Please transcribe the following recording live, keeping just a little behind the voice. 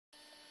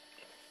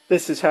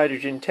This is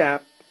hydrogen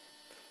tap.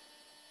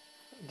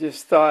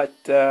 Just thought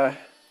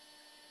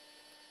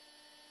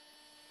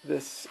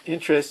this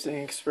interesting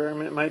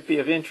experiment might be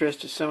of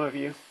interest to some of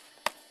you.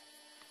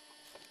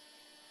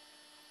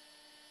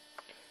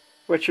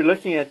 What you're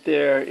looking at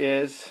there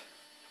is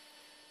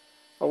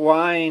a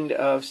wind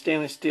of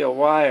stainless steel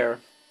wire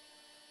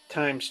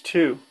times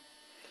 2.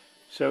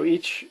 So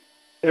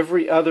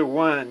every other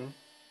one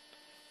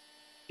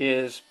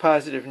is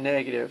positive,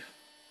 negative.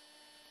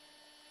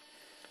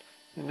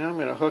 And now I'm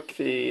going to hook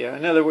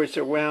in other words,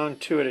 they're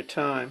wound 2 at a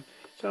time.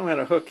 So I'm going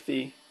to hook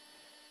the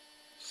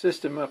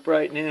system up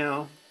right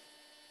now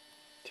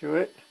to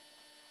it.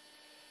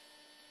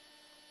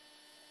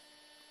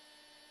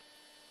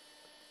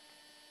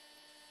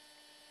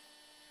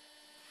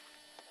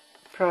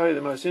 Probably the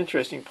most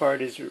interesting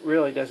part is it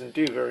really doesn't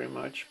do very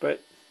much,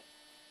 but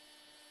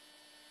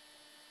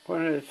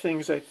one of the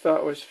things I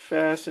thought was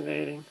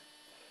fascinating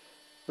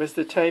was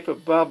the type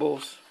of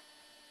bubbles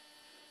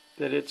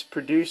that it's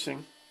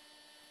producing.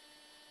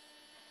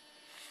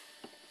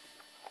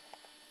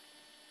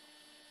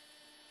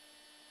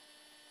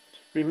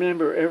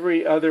 Remember,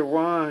 every other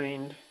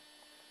wind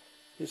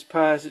is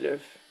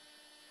positive,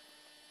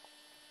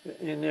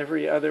 and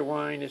every other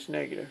wind is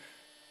negative.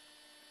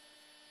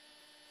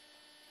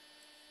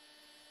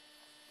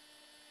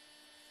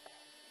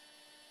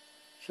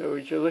 So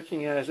what you're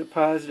looking at is a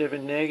positive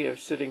and negative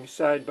sitting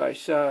side by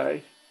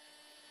side.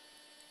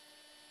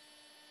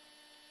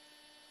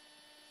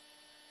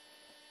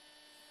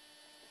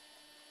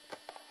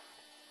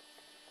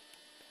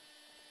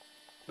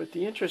 But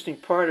the interesting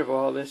part of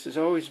all this has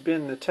always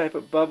been the type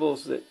of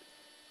bubbles that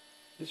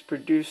is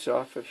produced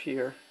off of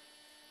here.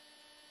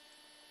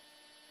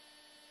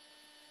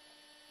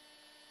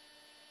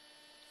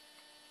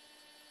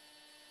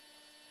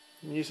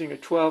 I'm using a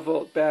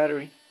 12-volt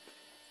battery,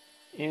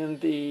 and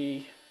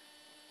the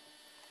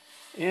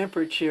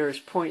amperage here is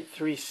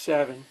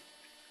 0.37.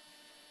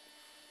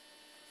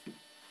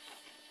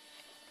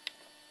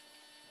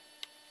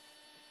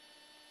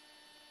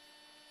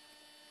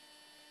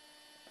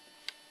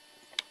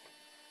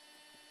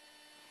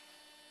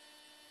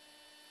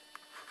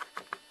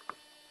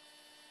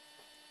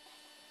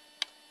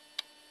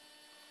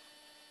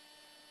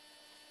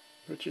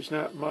 Which is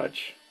not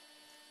much.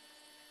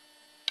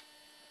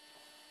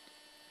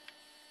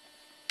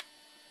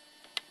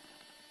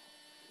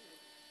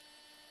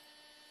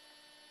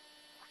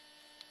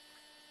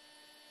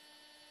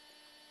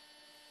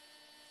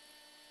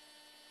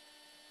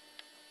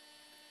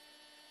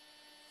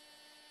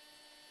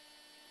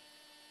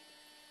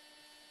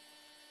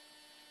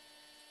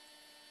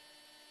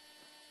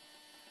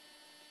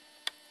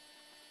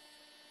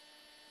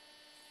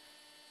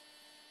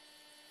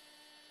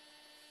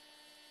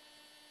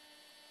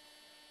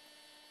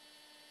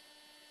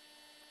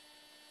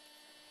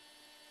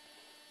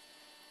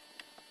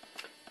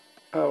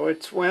 Oh,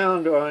 it's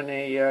wound on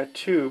a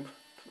tube,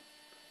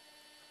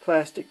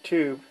 plastic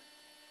tube.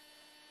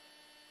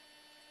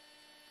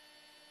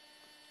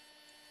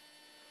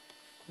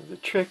 The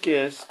trick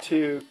is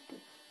to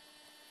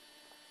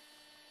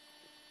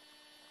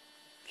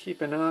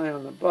keep an eye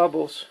on the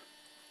bubbles.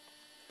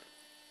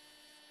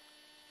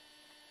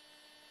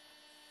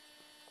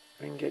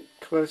 I can get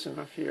close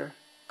enough here.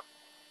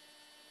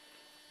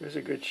 There's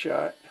a good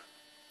shot.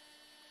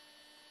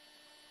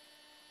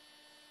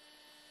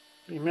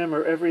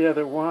 Remember, every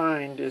other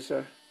wind is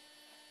a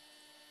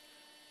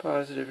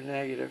positive,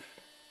 negative.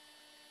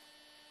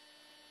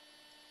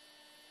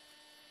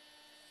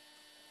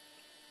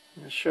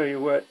 I'm going to show you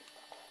what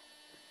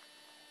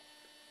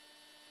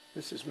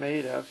this is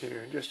made of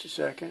here in just a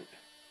second.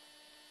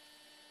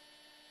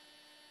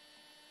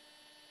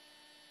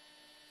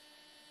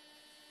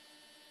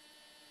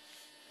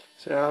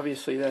 So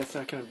obviously that's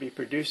not going to be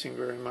producing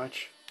very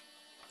much.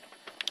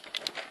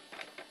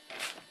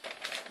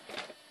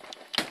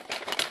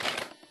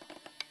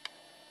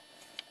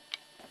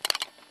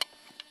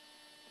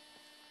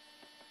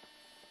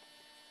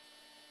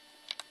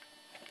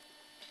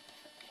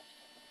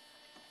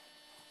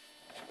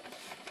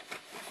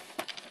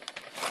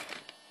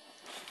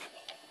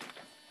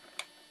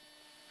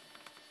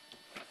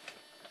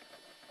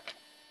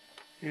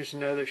 Here's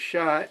another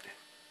shot.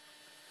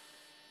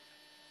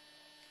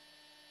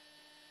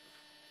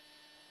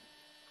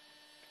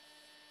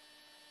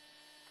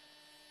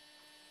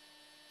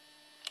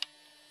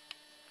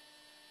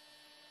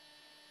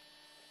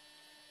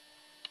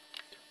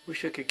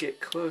 Wish I could get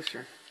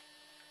closer.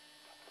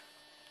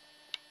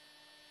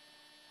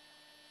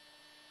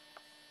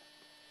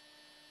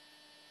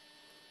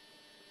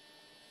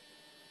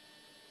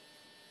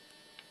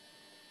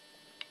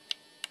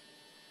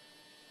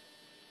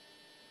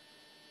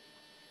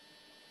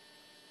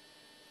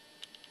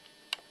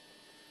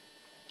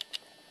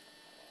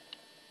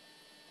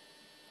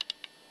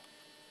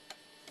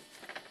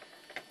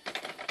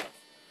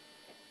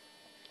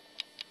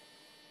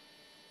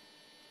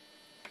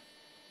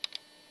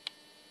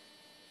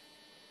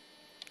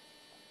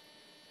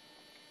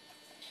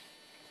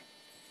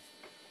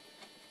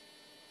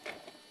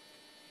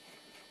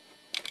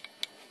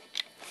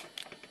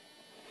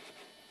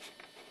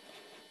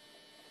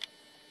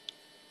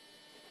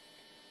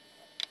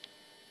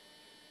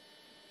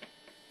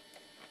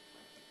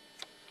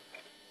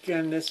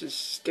 Again, this is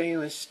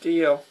stainless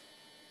steel.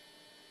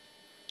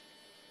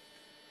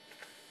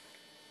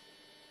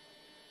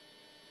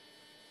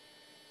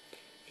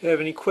 If you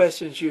have any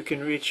questions, you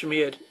can reach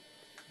me at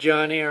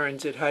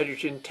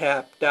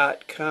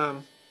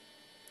johnaarons@hydrogentap.com,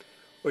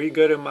 or you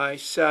go to my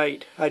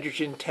site,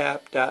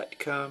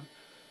 hydrogentap.com.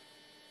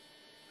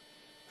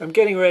 I'm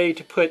getting ready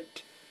to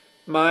put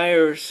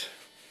Myers,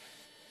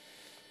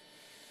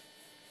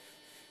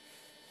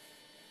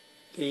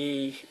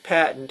 the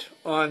patent,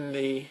 on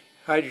the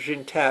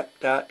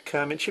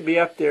hydrogentap.com. It should be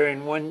up there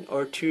in 1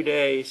 or 2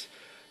 days.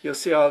 You'll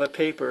see all the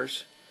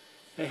papers.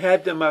 I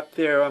had them up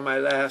there on my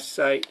last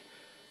site,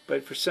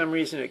 but for some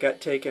reason it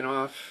got taken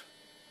off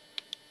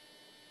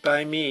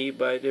by me,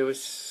 but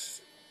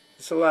it's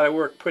a lot of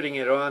work putting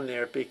it on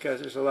there because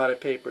there's a lot of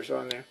papers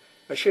on there.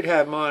 I should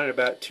have them on in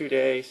about 2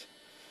 days.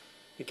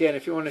 Again,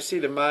 if you want to see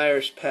the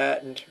Myers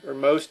patent, or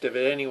most of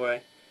it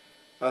anyway,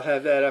 I'll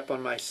have that up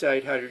on my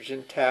site,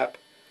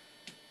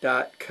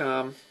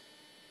 hydrogentap.com.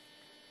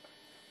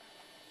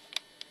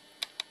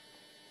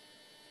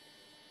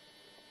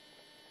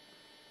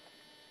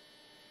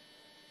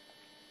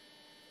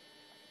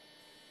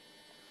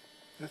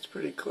 That's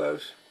pretty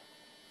close.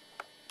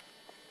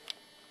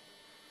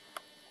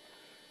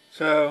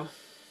 So,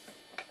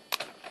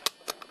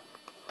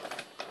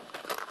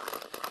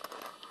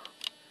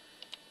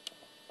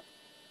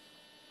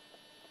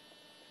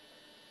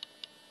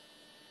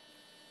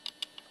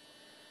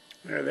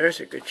 well, there's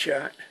a good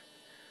shot.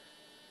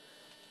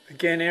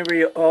 Again,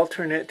 every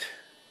alternate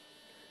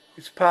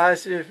is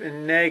positive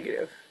and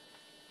negative.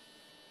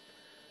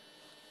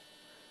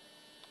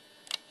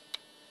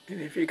 And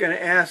if you're going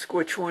to ask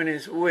which one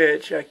is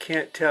which, I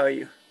can't tell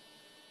you.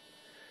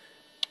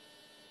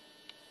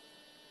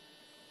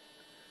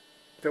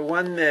 The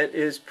one that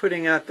is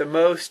putting out the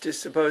most is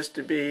supposed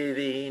to be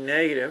the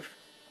negative.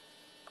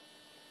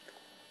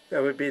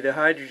 That would be the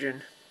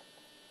hydrogen.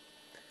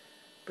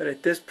 But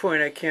at this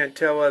point I can't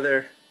tell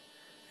whether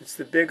it's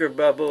the bigger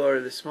bubble or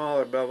the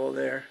smaller bubble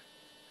there.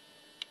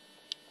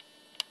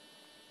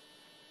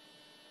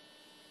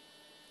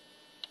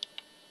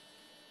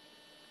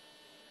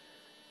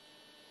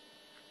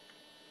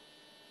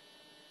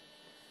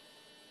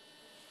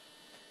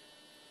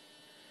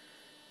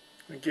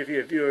 I'll give you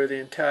a view of the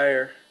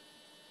entire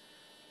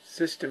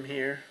system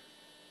here.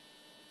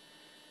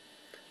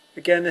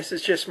 Again, this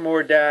is just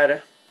more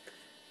data.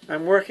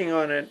 I'm working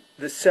on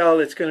the cell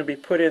that's going to be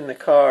put in the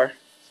car,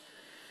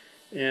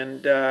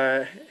 and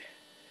in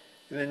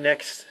the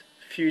next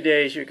few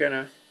days you're going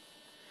to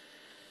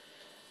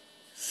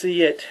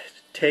see it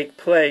take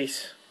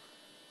place.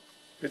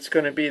 It's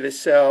going to be the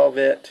cell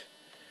that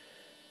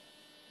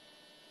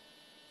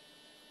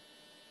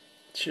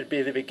should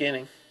be the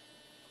beginning.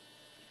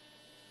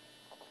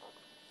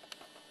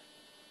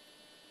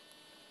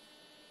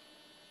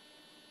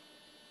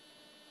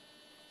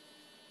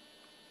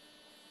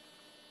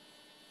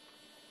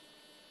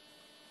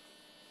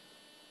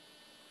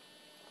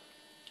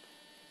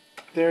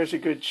 There's a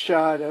good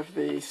shot of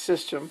the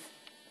system.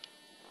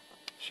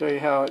 Show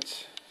you how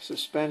it's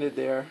suspended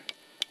there.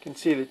 You can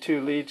see the 2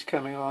 leads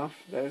coming off.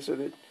 Those are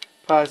the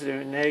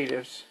positive and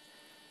negatives.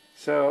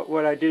 So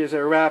what I did is I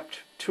wrapped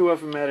 2 of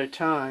them at a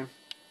time.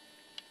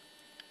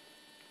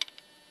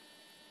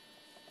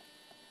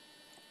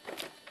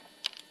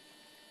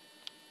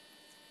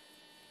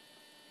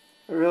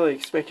 I really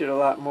expected a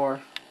lot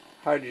more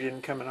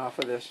hydrogen coming off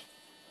of this.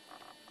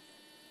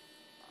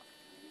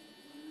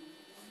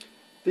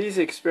 These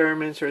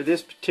experiments, or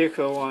this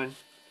particular one,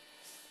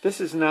 this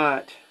is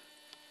not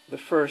the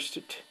first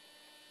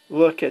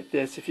look at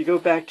this. If you go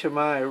back to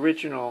my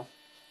original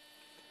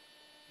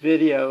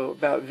video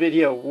about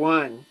video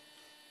 1,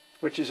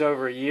 which is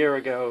over a year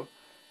ago,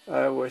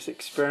 I was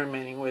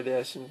experimenting with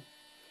this and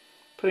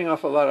putting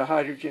off a lot of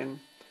hydrogen.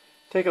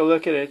 Take a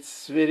look at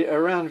its video,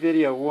 around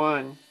video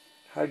 1,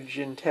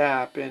 hydrogen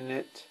tap, and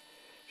it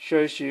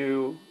shows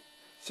you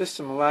a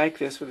system like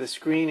this with a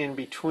screen in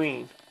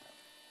between.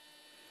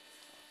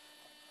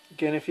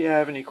 Again, if you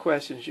have any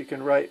questions, you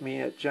can write me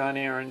at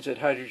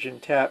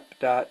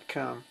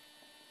johnaarons@hydrogentap.com.